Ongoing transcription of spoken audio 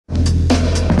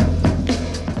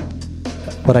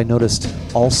what I noticed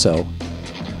also,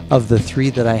 of the 3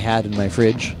 that I had in my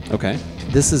fridge, Okay.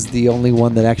 this is the only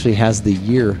one that actually has the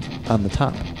year on the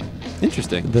top.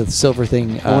 Interesting. The silver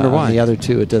thing, I wonder why. on the other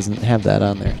 2, it doesn't have that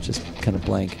on there. It's just kind of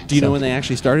blank. Do you know when they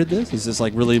actually started this? Is this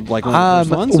like really like one of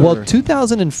the first ones? Well, or?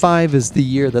 2005 is the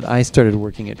year that I started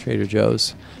working at Trader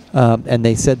Joe's, and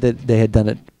they said that they had done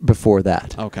it before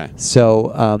that. Okay.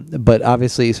 So, but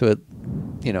obviously, so it,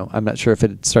 I'm not sure if it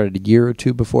had started a year or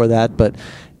 2 before that, but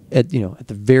at the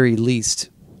very least,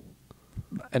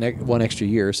 one extra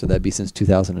year, so that'd be since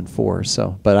 2004.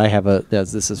 So, but I have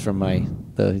this is from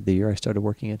the year I started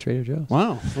working at Trader Joe's.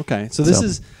 Wow. Okay. So this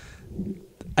is.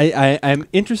 I'm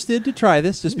interested to try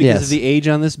this just because of the age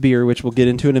on this beer, which we'll get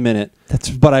into in a minute.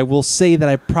 But I will say that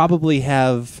I probably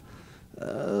have.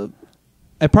 I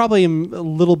probably am a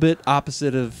little bit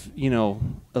opposite of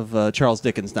Charles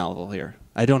Dickens' novel here.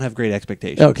 I don't have great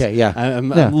expectations. Okay, yeah. I'm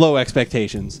low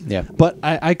expectations. Yeah. But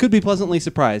I could be pleasantly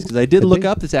surprised because I did look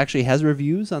up. This actually has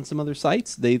reviews on some other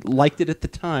sites. They liked it at the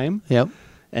time. Yep.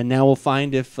 And now we'll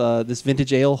find if this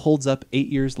vintage ale holds up 8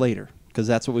 years later, because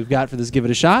that's what we've got for this Give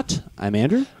It a Shot. I'm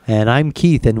Andrew. And I'm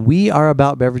Keith, and we are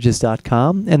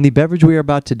AboutBeverages.com. And the beverage we are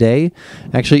about today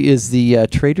actually is the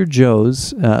Trader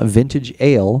Joe's Vintage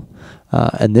Ale.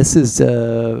 And this is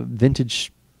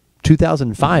vintage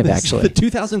 2005, actually. The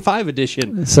 2005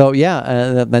 edition. So, yeah,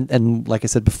 and like I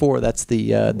said before, that's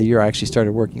the year I actually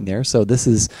started working there. So this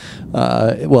is,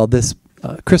 this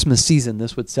Christmas season,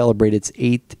 this would celebrate its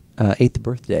eighth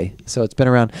birthday. So it's been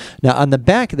around. Now, on the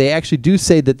back, they actually do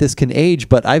say that this can age,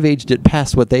 but I've aged it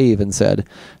past what they even said.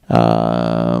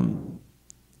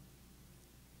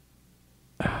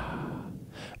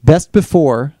 Best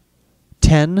before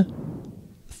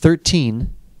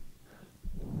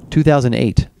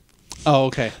 10/13/2008. Oh,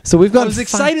 okay. So we've gone. I was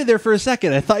excited there for a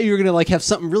second. I thought you were going to have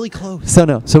something really close. So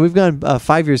no. So we've gone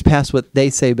 5 years past what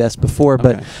they say best before.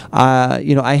 But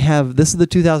I have, this is the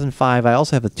 2005. I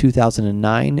also have a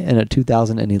 2009 and a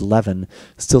 2011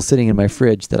 still sitting in my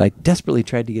fridge that I desperately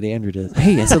tried to get Andrew to.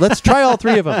 Hey, I said, let's try all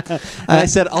 3 of them. And I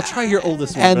said, I'll try your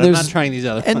oldest one, but I'm not trying these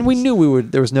other ones. We knew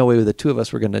there was no way the 2 of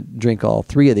us were going to drink all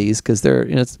 3 of these because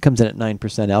it comes in at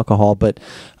 9% alcohol. But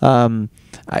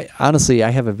I honestly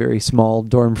have a very small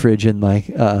dorm fridge in my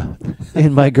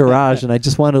garage, and I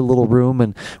just wanted a little room.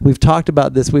 And we've talked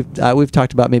about this. We've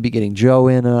talked about maybe getting Joe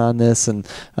in on this and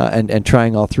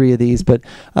trying all 3 of these. But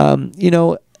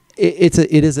it's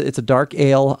a dark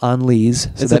ale on lees.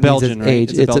 So it's a Belgian, right?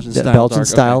 It's a Belgian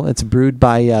style. Okay. It's brewed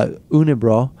by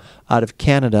Unibro out of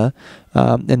Canada,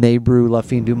 and they brew La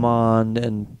Fine du Monde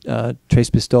and Tres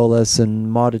Pistolas and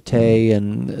Maudite,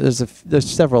 and there's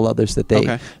several others that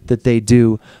they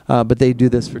do, but they do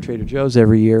this for Trader Joe's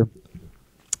every year.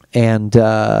 And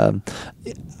there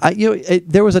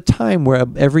was a time where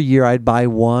every year I'd buy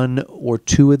 1 or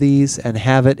 2 of these and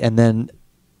have it, and then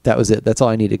that was it. That's all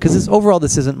I needed. Because overall,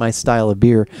 this isn't my style of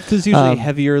beer. Because it's usually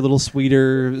heavier, a little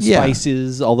sweeter,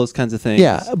 spices, all those kinds of things.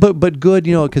 Yeah, but good,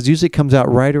 because usually it comes out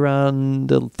right around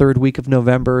the 3rd week of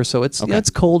November. So it's it's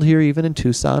cold here, even in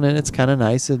Tucson, and it's kind of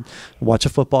nice. And watch a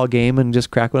football game and just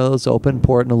crack one of those open,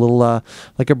 pour it in a little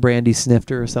like a brandy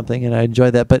snifter or something, and I enjoy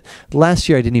that. But last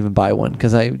year I didn't even buy one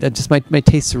because I just my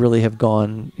tastes really have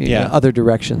gone other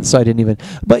directions. So I didn't even.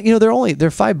 But they're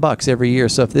 $5 every year.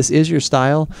 So if this is your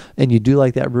style and you do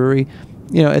like that brewery,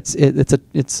 it's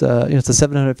a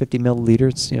 750 milliliter.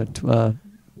 It's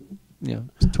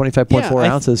 25.4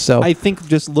 ounces. So I think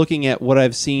just looking at what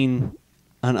I've seen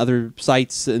on other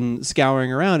sites and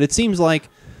scouring around, it seems like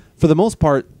for the most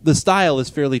part the style is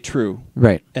fairly true,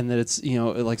 right? And that it's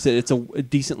like I said, it's a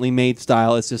decently made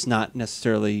style. It's just not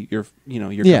necessarily your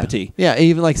cup of tea. Yeah,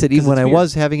 even like I said, even when I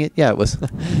was having it,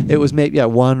 it was maybe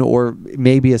one or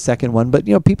maybe a second one. But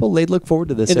people, they look forward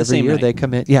to this every year. Night. They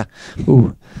come in,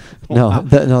 Ooh,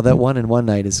 that one in one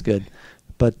night is good.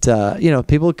 But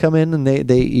people come in and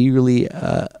they eagerly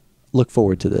look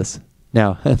forward to this.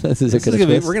 Now, this is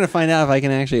we're going to find out if I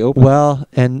can actually open. Well,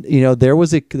 and there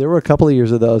were a couple of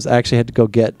years of those. I actually had to go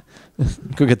get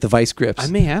the vice grips. I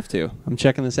may have to. I'm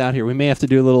checking this out here. We may have to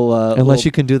do a little. Unless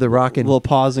you can do the rockin'. Little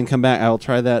pause and come back. I will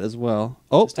try that as well.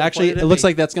 Oh, actually, it looks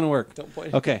like that's going to work. Don't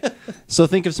point. Okay, so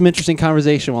think of some interesting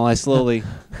conversation while I slowly.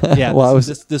 Yeah, well,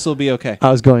 this will be okay.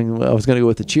 I was going to go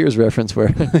with the Cheers reference where.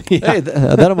 Hey,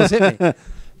 that almost hit me.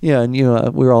 Yeah, and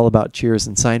we're all about Cheers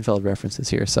and Seinfeld references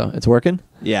here, so it's working?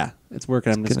 Yeah, it's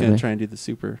working. I'm just going to try and do the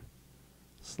super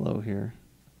slow here.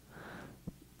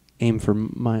 Aim for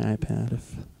my iPad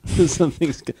if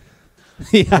something's good.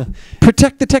 Yeah.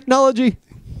 Protect the technology.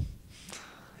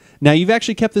 Now, you've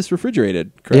actually kept this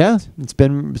refrigerated, correct? Yeah, it's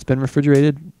been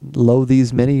refrigerated low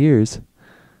these many years.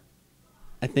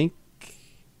 I think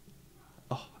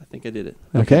think I did it.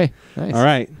 Okay. Nice. All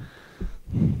right.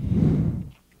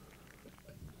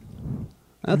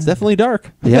 That's definitely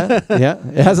dark. Yeah.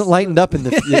 It hasn't lightened up in the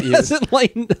It hasn't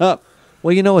lightened up.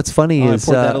 Well, you know what's funny is...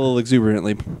 I poured that a little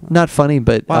exuberantly. Not funny,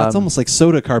 but... Wow, it's almost like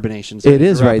soda carbonation. So it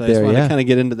is right there, I just want to kind of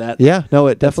get into that. Yeah, no,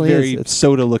 it definitely is. Very It's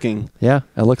soda looking. Yeah,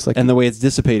 it looks like... And the way it's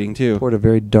dissipating, too. Poured a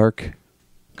very dark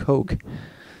Coke.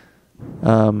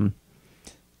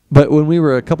 But when we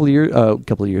were a couple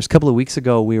of weeks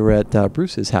ago, we were at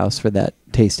Bruce's house for that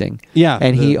tasting. Yeah.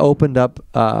 And he opened up,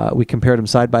 we compared them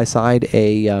side by side,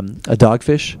 a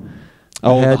Dogfish.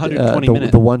 Oh, the 120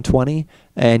 minute. The 120.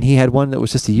 And he had one that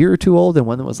was just a year or two old and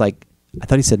one that was like, I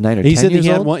thought he said 9 or 10 years old. He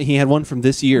said he had one from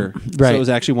this year. Right. So it was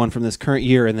actually one from this current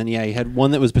year. And then, he had one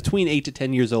that was between 8 to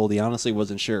 10 years old. He honestly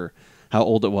wasn't sure how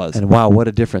old it was. And wow, what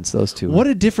a difference those two. What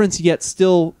a difference, yet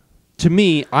still, to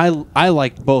me, I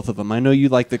liked both of them. I know you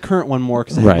like the current one more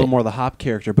because it had a little more of the hop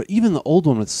character. But even the old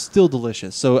one was still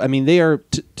delicious. So, I mean, they are,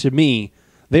 to me,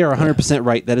 they are 100%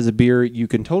 right. That is a beer you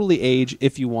can totally age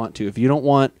if you want to. If you don't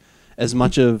want as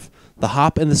much of the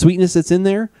hop and the sweetness that's in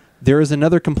there, there is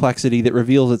another complexity that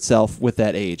reveals itself with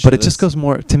that age. But it just goes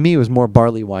more, to me, it was more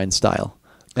barley wine style.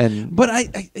 But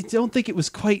I don't think it was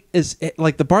quite as,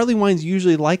 like the barley wines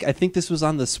usually like. I think this was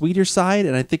on the sweeter side,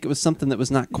 and I think it was something that was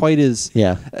not quite as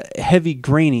heavy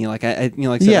grainy. Like I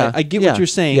get what you're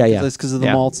saying. It's because of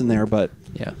the malts in there, but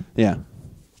yeah.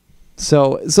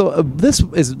 So this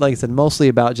is, like I said, mostly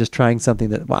about just trying something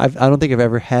that I don't think I've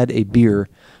ever had a beer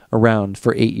around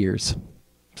for 8 years.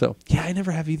 So yeah, I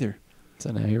never have either.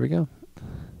 So now here we go.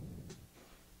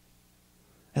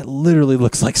 It literally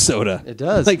looks like soda. It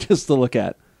does. Like just to look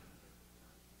at.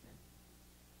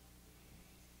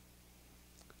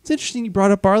 It's interesting you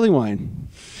brought up barley wine.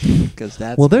 Because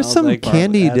that there's some like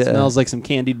candied. That smells like some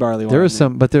candied barley wine. There is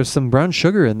some, but there's some brown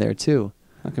sugar in there too.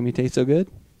 How come you taste so good?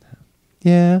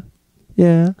 Yeah.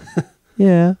 Yeah.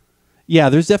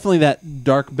 There's definitely that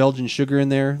dark Belgian sugar in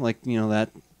there, like that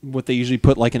what they usually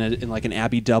put like in like an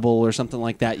Abbey double or something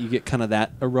like that. You get kind of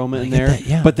that aroma in there.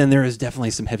 That, but then there is definitely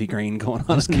some heavy grain going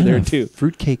on in there too.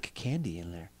 Fruitcake candy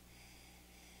in there.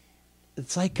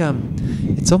 It's like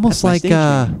it's almost like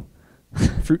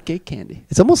fruitcake candy.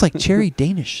 It's almost like cherry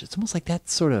Danish. It's almost like that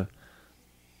sort of.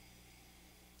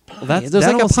 Well, there's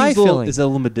like a pie filling. Is that a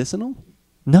little medicinal?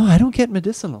 No, I don't get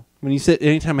medicinal. When you said,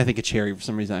 anytime I think of cherry, for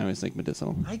some reason I always think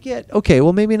medicinal. I get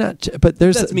well, maybe not, but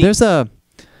there's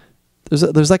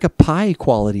like a pie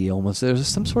quality almost. There's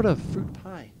some sort of fruit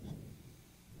pie.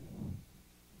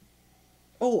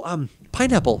 Oh,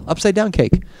 pineapple upside down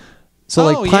cake. So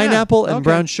like pineapple and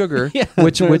brown sugar,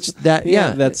 which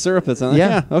that syrup that's on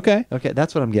there. Yeah, okay,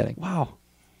 that's what I'm getting. Wow.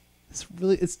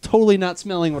 It's totally not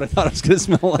smelling what I thought it was going to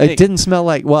smell like. It didn't smell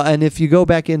like, and if you go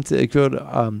to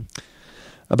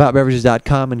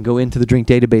AboutBeverages.com and go into the drink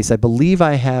database, I believe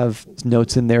I have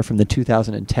notes in there from the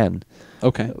 2010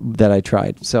 that I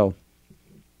tried. So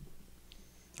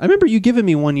I remember you giving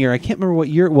me one year. I can't remember what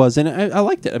year it was, and I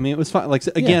liked it. I mean, it was fine. Like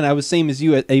again, I was same as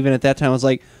you. Even at that time, I was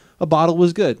like, a bottle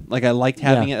was good. Like I liked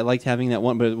having it. I liked having that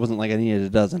one, but it wasn't like I needed a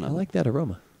dozen. I like that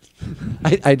aroma.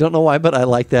 I don't know why, but I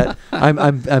like that.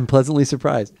 I'm pleasantly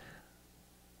surprised.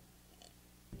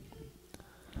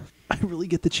 I really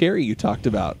get the cherry you talked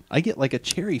about. I get like a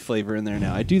cherry flavor in there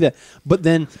now. I do that. But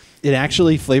then it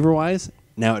actually, flavor-wise,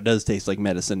 now it does taste like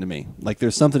medicine to me. Like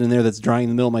there's something in there that's drying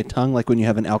the middle of my tongue, like when you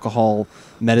have an alcohol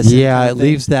medicine. Yeah, it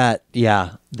leaves that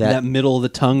middle of the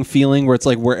tongue feeling where it's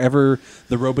like wherever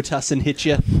the Robitussin hits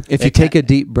you. If you take a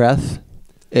deep breath,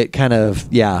 it kind of,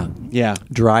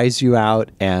 dries you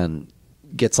out and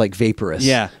gets like vaporous.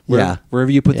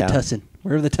 Wherever you put the tussin.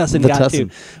 Wherever the tussin got to,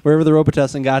 wherever the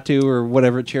Robitussin got to, or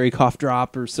whatever, cherry cough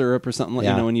drop or syrup or something like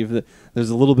when there's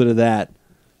a little bit of that.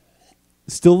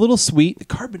 Still a little sweet. The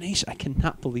carbonation, I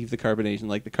cannot believe the carbonation.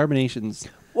 Like the carbonation's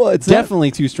it's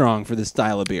definitely too strong for this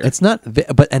style of beer. It's not,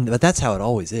 but that's how it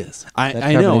always is.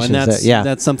 I know, and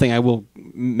that's something I will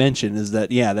mention is that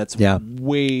that's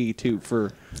way too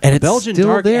for. And it's Belgian still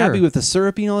dark there. Abbey with the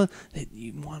syrup, you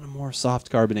want a more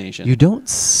soft carbonation. You don't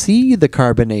see the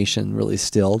carbonation really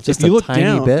still, just if you look tiny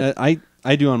down, bit.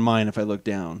 I do on mine if I look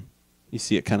down. You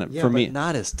see it kind of, for me.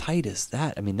 Not as tight as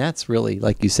that. I mean, that's really,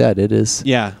 like you said, it is.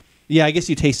 Yeah. Yeah, I guess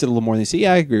you taste it a little more than you see.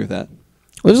 Yeah, I agree with that.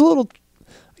 There's I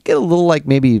get a little like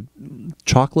maybe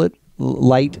chocolate,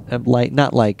 light,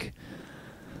 not like,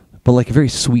 but like a very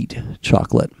sweet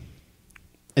chocolate.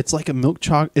 It's like a milk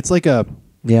chocolate. It's like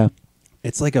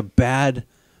a bad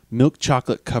milk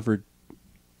chocolate covered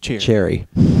cherry.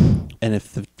 And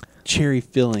if the cherry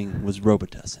filling was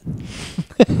Robitussin,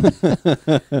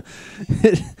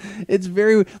 it's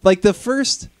very like the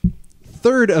first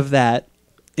third of that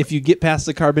if you get past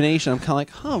the carbonation, I'm kind of like,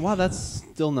 huh, wow, that's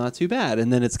still not too bad.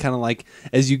 And then it's kind of like,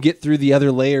 as you get through the other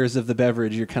layers of the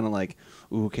beverage, you're kind of like,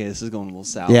 ooh, okay, this is going a little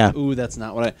sour. Yeah. Ooh, that's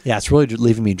not what I... Yeah, it's really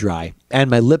leaving me dry. And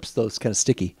my lips, though, is kind of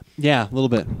sticky. Yeah, a little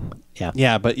bit. Yeah.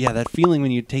 Yeah, but yeah, that feeling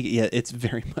when you take it, yeah, it's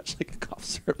very much like a cough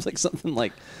syrup. It's like something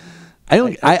like...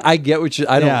 I get what you...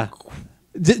 I don't... Yeah.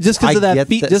 Just because of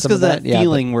that,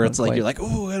 feeling where it's like, you're like,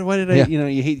 oh, why did I... Yeah.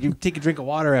 You take a drink of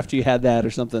water after you had that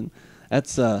or something.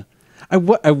 That's...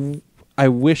 I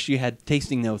wish you had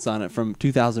tasting notes on it from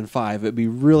 2005. It'd be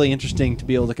really interesting to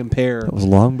be able to compare. It was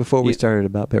long before we started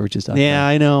about beverages. Yeah,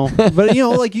 I know. But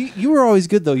like you were always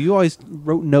good though. You always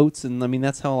wrote notes, and I mean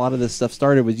that's how a lot of this stuff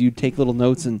started. Was you'd take little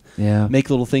notes and make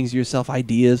little things yourself,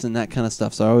 ideas and that kind of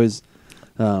stuff. So I always.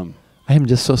 I am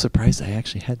just so surprised I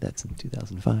actually had that since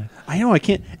 2005. I know, I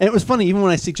can't. And it was funny, even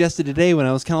when I suggested today, when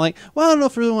I was kind of like, well, I don't know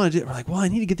if I really want to do it. We're like, well, I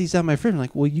need to get these out of my fridge. I'm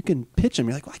like, well, you can pitch them.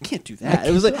 You're like, well, I can't do that.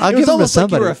 It was like, I'll it give was them almost to like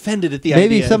somebody. you were offended at the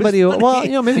maybe idea. Somebody,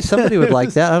 maybe somebody would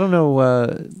like that. I don't know. I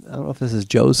don't know if this is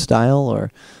Joe's style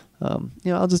or,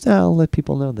 I'll let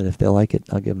people know that if they like it,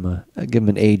 I'll give them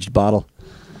an aged bottle.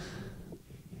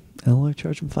 I'll only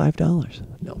charge them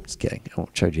 $5. No, I'm just kidding. I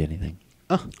won't charge you anything.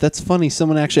 Oh, that's funny.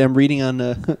 Someone actually, I'm reading on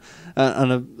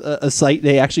a site,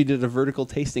 they actually did a vertical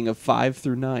tasting of 5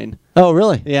 through 9. Oh,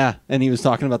 really? Yeah, and he was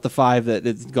talking about the 5 that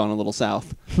it's gone a little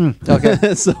south.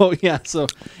 Okay. So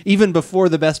even before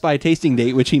the Best Buy tasting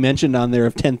date, which he mentioned on there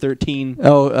of 10/13.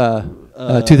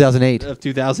 2008. Of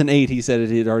 2008, he said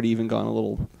it had already even gone a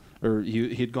little, or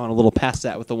he had gone a little past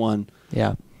that with the 1.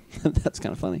 Yeah. That's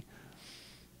kind of funny.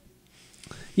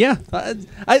 Yeah,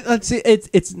 I'd say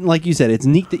it's like you said, it's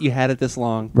neat that you had it this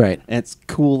long, right? And it's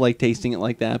cool, like tasting it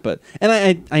like that. But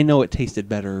I know it tasted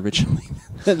better originally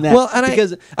than that. Well, and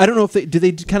because I don't know if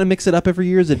they kind of mix it up every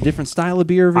year. Is it a different style of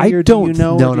beer every year? Do you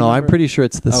know? No, I'm pretty sure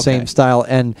it's the same style.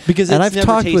 And because I've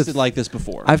never tasted like this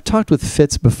before. I've talked with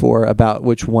Fitz before about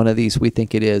which one of these we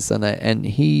think it is, and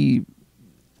he.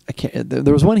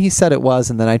 There was one he said it was,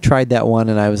 and then I tried that one,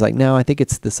 and I was like, no, I think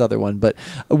it's this other one. But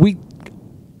we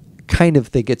kind of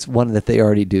think it's one that they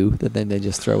already do that then they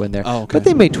just throw in there. Oh, okay. But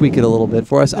they may tweak it a little bit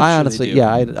for us. I honestly they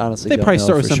don't probably know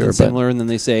start with for something sure, similar, and then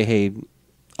they say, hey,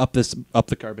 up the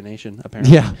carbonation.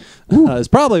 Apparently, yeah, is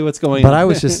probably what's going on. But I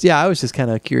was just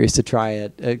kind of curious to try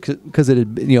it because because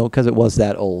it was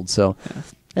that old. So. Yeah.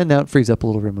 And now it frees up a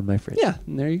little room in my fridge. Yeah,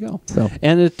 and there you go. So.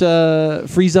 And it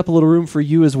frees up a little room for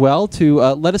you as well to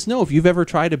let us know if you've ever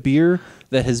tried a beer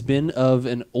that has been of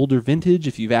an older vintage,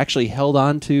 if you've actually held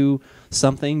on to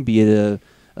something, be it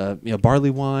a barley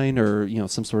wine or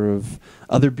some sort of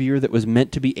other beer that was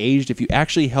meant to be aged. If you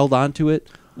actually held on to it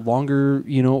longer,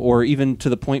 or even to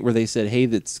the point where they said, hey,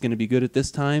 that's going to be good at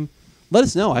this time, let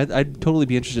us know. I'd totally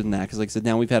be interested in that because, like I said,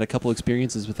 now we've had a couple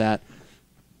experiences with that.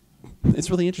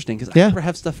 It's really interesting because I never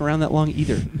have stuff around that long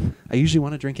either. I usually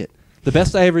want to drink it. The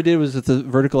best I ever did was with the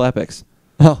Vertical Epics.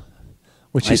 Oh,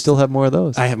 which you still have more of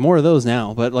those. I have more of those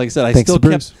now, but like I said, thanks to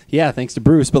Bruce. Yeah, thanks to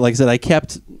Bruce. But like I said, I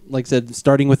kept,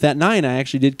 starting with that 9, I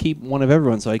actually did keep one of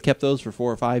everyone, so I kept those for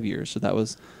 4 or 5 years. So that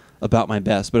was about my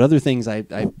best. But other things, I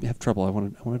have trouble. I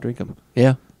want to drink them.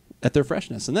 Yeah. At their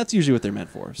freshness, and that's usually what they're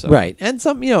meant for. So. Right, and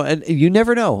some and you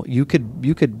never know. You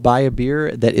could buy a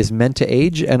beer that is meant to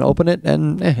age and open it,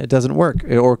 and it doesn't work,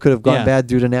 or it could have gone bad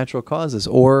due to natural causes,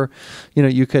 or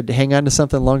you could hang on to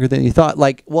something longer than you thought.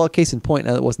 Like, well, case in point,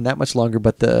 it wasn't that much longer,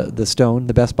 but the Stone,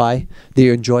 the Best Buy, the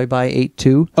Enjoy By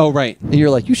 8.2. Oh, right. And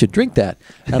you're like, you should drink that,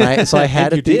 and I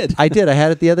had it. I did. I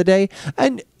had it the other day,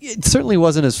 and it certainly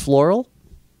wasn't as floral.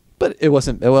 But it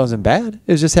wasn't bad.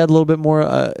 It just had a little bit more,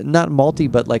 not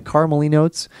malty, but like caramely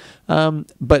notes.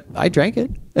 But I drank it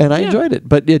and I enjoyed it.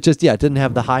 But it just didn't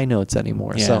have the high notes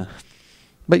anymore. Yeah. So,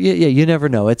 but you never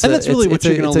know. That's really what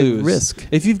you're going to lose. Risk.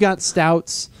 If you've got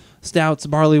stouts,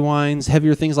 barley wines,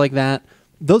 heavier things like that,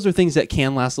 those are things that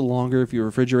can last a little longer if you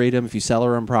refrigerate them, if you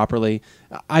cellar them properly.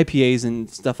 IPAs and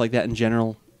stuff like that in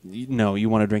general, you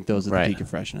want to drink those at the peak of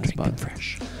freshness. Drink them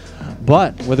fresh.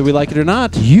 But whether we like it or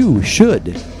not, you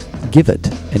should give it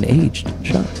an aged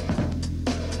shot.